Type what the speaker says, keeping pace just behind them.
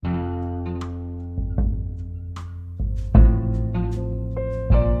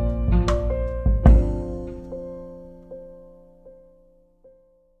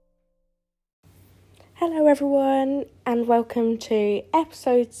Hello everyone, and welcome to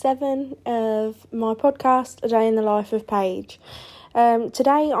episode 7 of my podcast, A Day in the Life of Paige.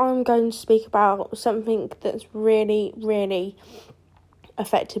 Today I'm going to speak about something that's really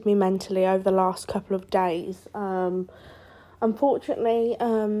affected me mentally over the last couple of days. Unfortunately,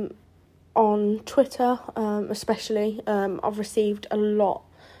 on Twitter especially, I've received a lot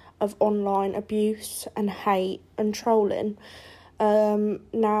of online abuse and hate and trolling.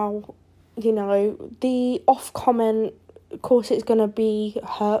 Now, you know, the off comment, of course it's going to be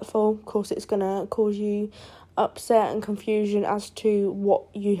hurtful, of course it's going to cause you upset and confusion as to what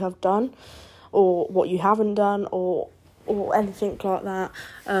you have done or what you haven't done or anything like that.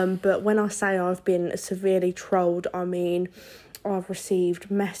 But when I say I've been severely trolled, I mean I've received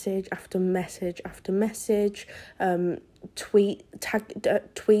message after message after message, tweets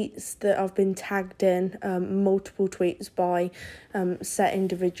that I've been tagged in, multiple tweets by set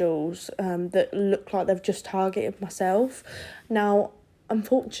individuals that look like they've just targeted myself. Now,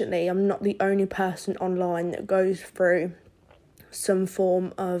 unfortunately, I'm not the only person online that goes through some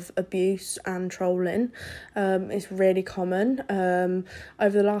form of abuse and trolling. It's really common. Over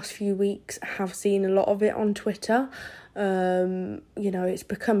the last few weeks, I have seen a lot of it on Twitter. It's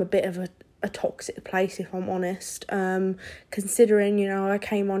become a bit of a toxic place, if I'm honest, considering, I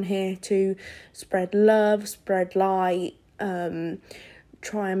came on here to spread love, spread light,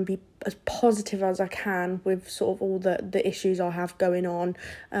 try and be as positive as I can with sort of all the issues I have going on,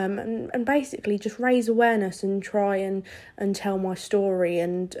 and basically just raise awareness and try and tell my story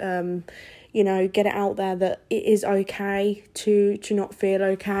and get it out there that it is okay to not feel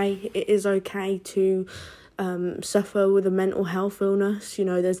okay. It is okay to suffer with a mental health illness.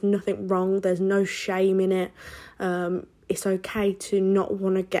 There's nothing wrong, there's no shame in it. It's okay to not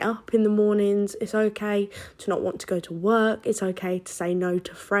want to get up in the mornings. It's okay to not want to go to work. It's okay to say no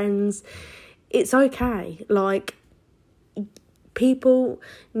to friends. It's okay. People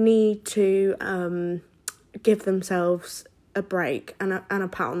need to give themselves a break and a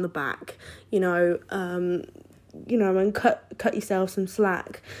pat on the back, and cut yourself some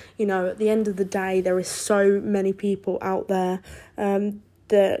slack. At the end of the day, there is so many people out there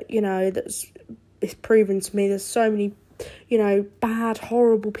it's proven to me there's so many bad,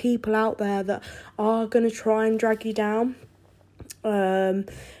 horrible people out there that are going to try and drag you down. I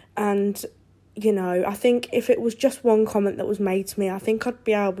think if it was just one comment that was made to me, I think I'd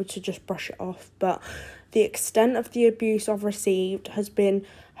be able to just brush it off. But the extent of the abuse I've received has been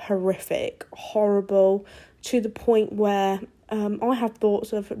horrific, horrible, to the point where I have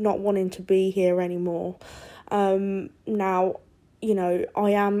thoughts of not wanting to be here anymore. Now,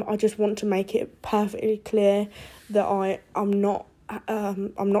 I just want to make it perfectly clear that I'm not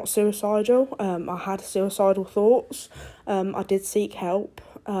suicidal. I had suicidal thoughts. I did seek help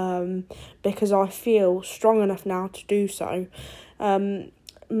because I feel strong enough now to do so.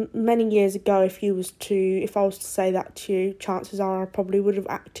 Many years ago, if I was to say that to you, chances are I probably would have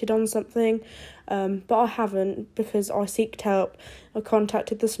acted on something, but I haven't, because I seeked help. I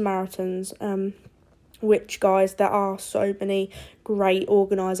contacted the Samaritans, which, guys, there are so many great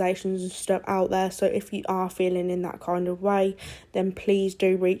organisations and stuff out there. So if you are feeling in that kind of way, then please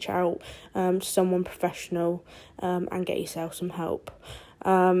do reach out to someone professional and get yourself some help.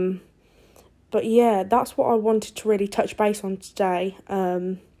 But yeah, that's what I wanted to really touch base on today.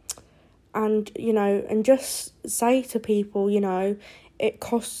 And just say to people, it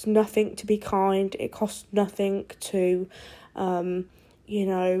costs nothing to be kind. It costs nothing to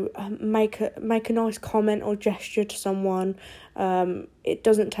make a nice comment or gesture to someone. It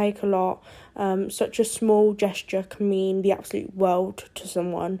doesn't take a lot. Such a small gesture can mean the absolute world to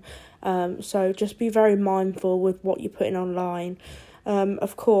someone. So just be very mindful with what you're putting online.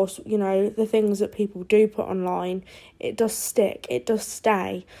 Of course, the things that people do put online, it does stick, it does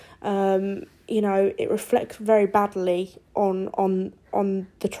stay. It reflects very badly on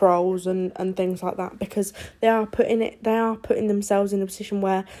the trolls and things like that, because they are putting themselves in a position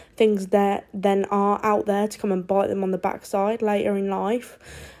where things there then are out there to come and bite them on the backside later in life.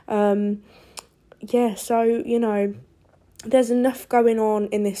 There's enough going on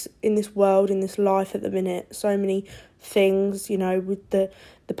in this world, in this life at the minute. So many things, with the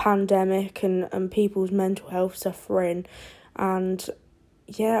pandemic and people's mental health suffering. And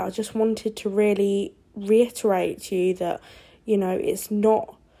I just wanted to really reiterate to you that, it's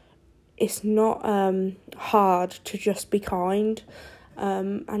not hard to just be kind,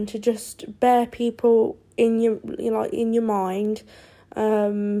 and to just bear people in your mind.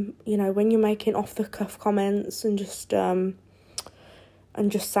 When you're making off the cuff comments and just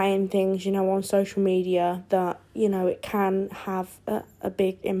saying things, on social media that, it can have a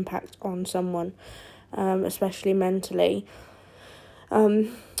big impact on someone. especially mentally.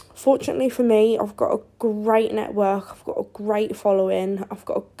 Fortunately for me, I've got a great network, I've got a great following, I've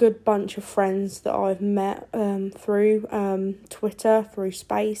got a good bunch of friends that I've met through Twitter, through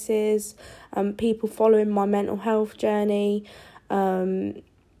Spaces, people following my mental health journey,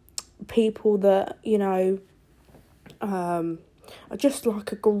 people that, are just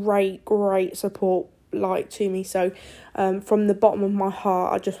like a great support to me. So from the bottom of my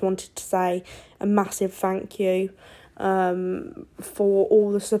heart, I just wanted to say a massive thank you for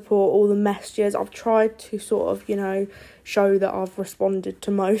all the support, all the messages. I've tried to sort of, show that I've responded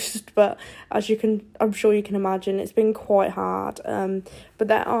to most, but I'm sure you can imagine, it's been quite hard. But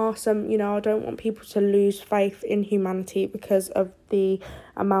there are some, I don't want people to lose faith in humanity because of the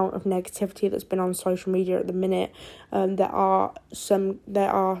amount of negativity that's been on social media at the minute. There are,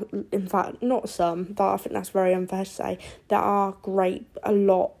 in fact, not some, but I think that's very unfair to say, there are a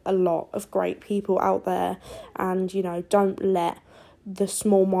lot of great people out there, and, don't let the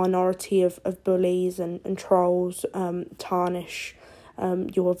small minority of bullies and trolls tarnish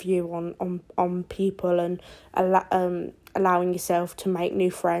your view on people, and allowing yourself to make new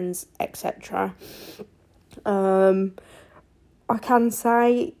friends, etc. I can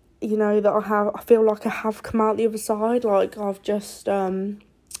say, that I feel like I have come out the other side. Like, I've just I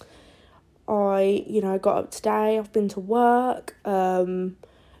got up today, I've been to work,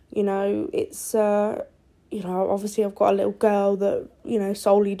 it's obviously I've got a little girl that,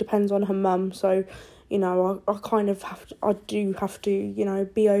 solely depends on her mum, so, I kind of have to,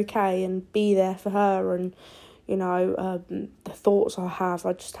 be okay and be there for her, and, the thoughts I have,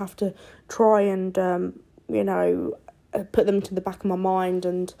 I just have to try and, put them to the back of my mind,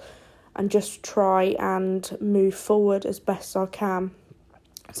 and just try and move forward as best I can.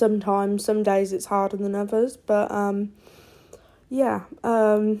 Sometimes, some days it's harder than others, but, so yeah,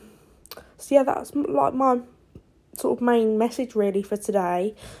 that's like my sort of main message really for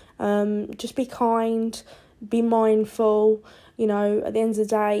today. Just be kind, be mindful. At the end of the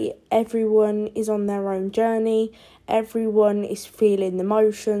day, everyone is on their own journey. Everyone is feeling the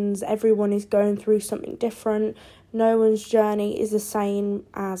emotions. Everyone is going through something different. No one's journey is the same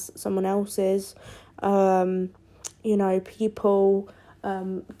as someone else's. People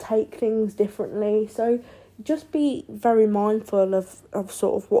take things differently. So just be very mindful of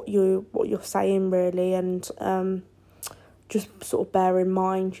sort of what you're saying really, and just sort of bear in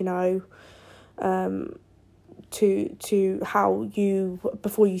mind, to how you,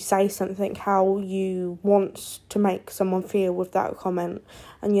 before you say something, how you want to make someone feel with that comment.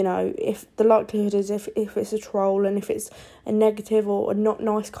 And if the likelihood is, if it's a troll, and if it's a negative or a not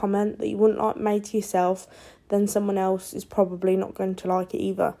nice comment that you wouldn't like made to yourself, then someone else is probably not going to like it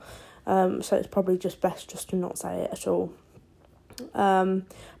either. So it's probably just best just to not say it at all.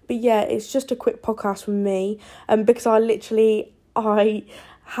 But yeah, it's just a quick podcast from me, because I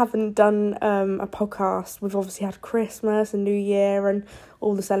haven't done a podcast. We've obviously had Christmas and New Year and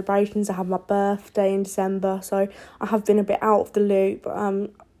all the celebrations. I had my birthday in December, so I have been a bit out of the loop.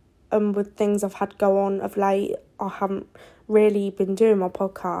 With things I've had go on of late, I haven't really been doing my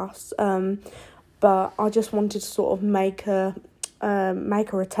podcasts. But I just wanted to sort of make a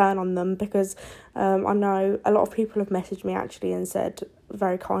return on them, because I know a lot of people have messaged me actually and said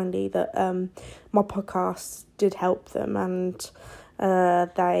very kindly that my podcasts did help them, and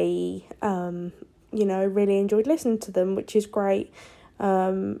they really enjoyed listening to them, which is great,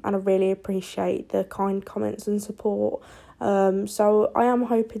 and I really appreciate the kind comments and support. So I am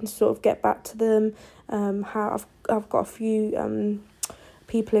hoping to sort of get back to them. I've got a few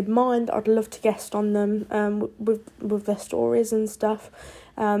people in mind that I'd love to guest on them, with their stories and stuff,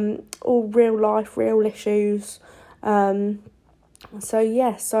 all real life, real issues.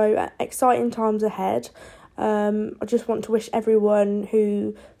 So exciting times ahead. I just want to wish everyone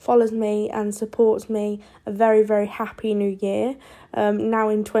who follows me and supports me a very, very happy new year. Now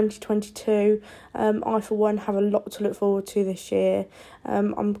in 2022, I for one have a lot to look forward to this year.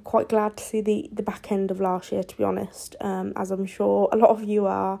 I'm quite glad to see the back end of last year, to be honest, as I'm sure a lot of you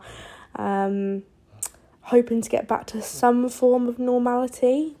are. Hoping to get back to some form of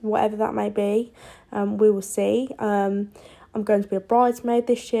normality, whatever that may be. We will see. I'm going to be a bridesmaid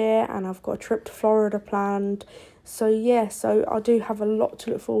this year, and I've got a trip to Florida planned. So I do have a lot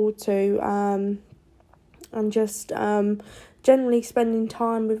to look forward to, and just generally spending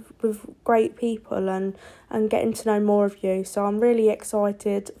time with great people and getting to know more of you. So I'm really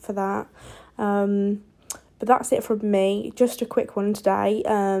excited for that. But that's it from me. Just a quick one today.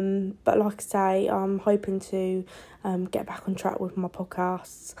 But like I say, I'm hoping to get back on track with my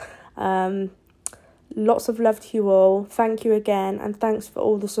podcasts. Lots of love to you all. Thank you again, and thanks for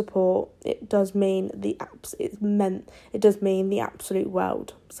all the support. It does mean the absolute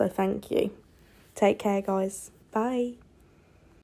world. So thank you. Take care, guys. Bye.